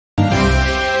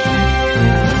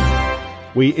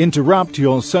We interrupt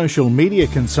your social media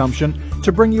consumption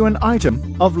to bring you an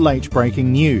item of late-breaking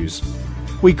news.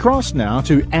 We cross now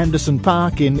to Anderson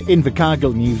Park in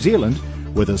Invercargill, New Zealand,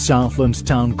 where the Southland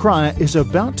Town Crier is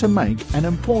about to make an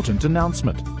important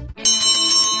announcement.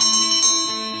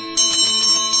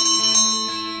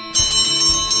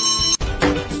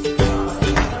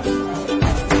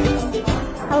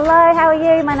 Hello, how are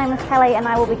you? My name is Kelly and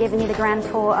I will be giving you the grand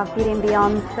tour of Beauty &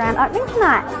 Beyond's grand opening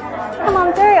tonight. Come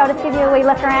on through, I'll just give you a wee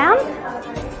look around.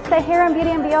 So here on Beauty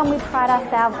 & Beyond we pride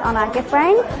ourselves on our gift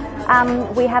range.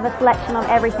 We have a selection of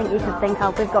everything you could think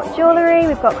of. We've got jewellery,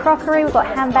 we've got crockery, we've got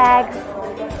handbags,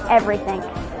 everything.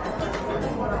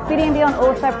 Beauty & Beyond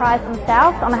also prides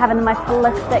themselves on having the most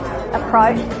holistic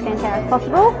approach to skincare as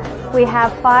possible. We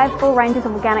have 5 full ranges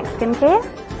of organic skincare.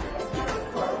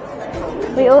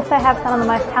 We also have some of the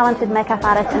most talented makeup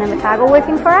artists in Invercargill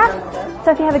working for us. So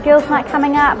if you have a girls' night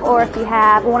coming up, or if you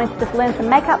have wanting to just learn some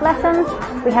makeup lessons,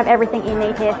 we have everything you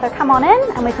need here. So come on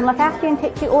in and we can look after you and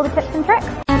teach you all the tips and tricks.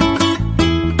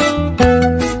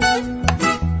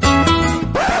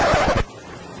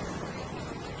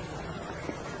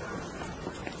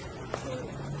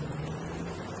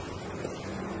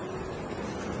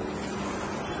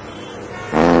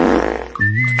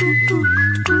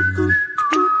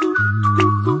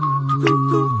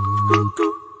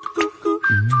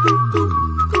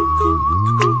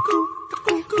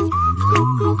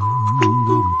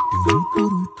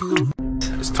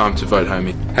 It's time to vote,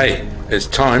 homie. Hey, it's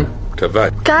time to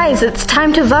vote. Guys, it's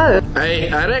time to vote.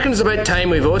 Hey, I reckon it's about time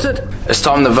we voted. It's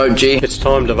time to vote, G. It's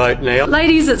time to vote now.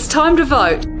 Ladies, it's time to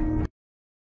vote.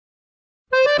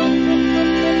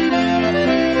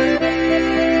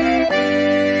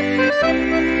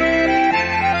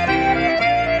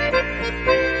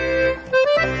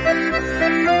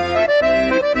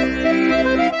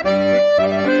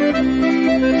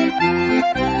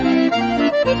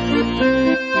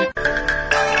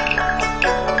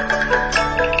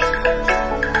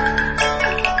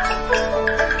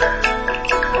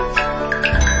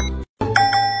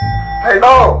 Hey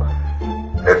Noel,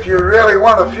 if you really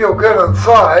want to feel good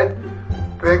inside,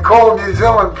 then call New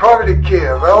Zealand Property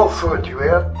Care. They'll sort you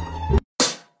out.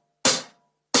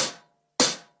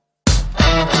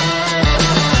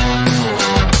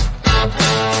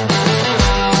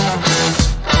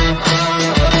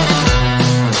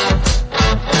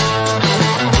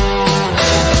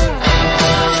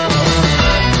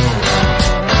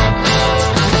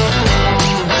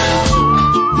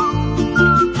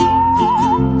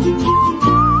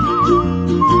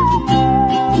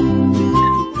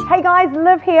 Hey guys,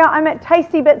 Liv here. I'm at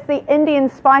Tasty Bits, the Indian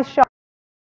spice shop.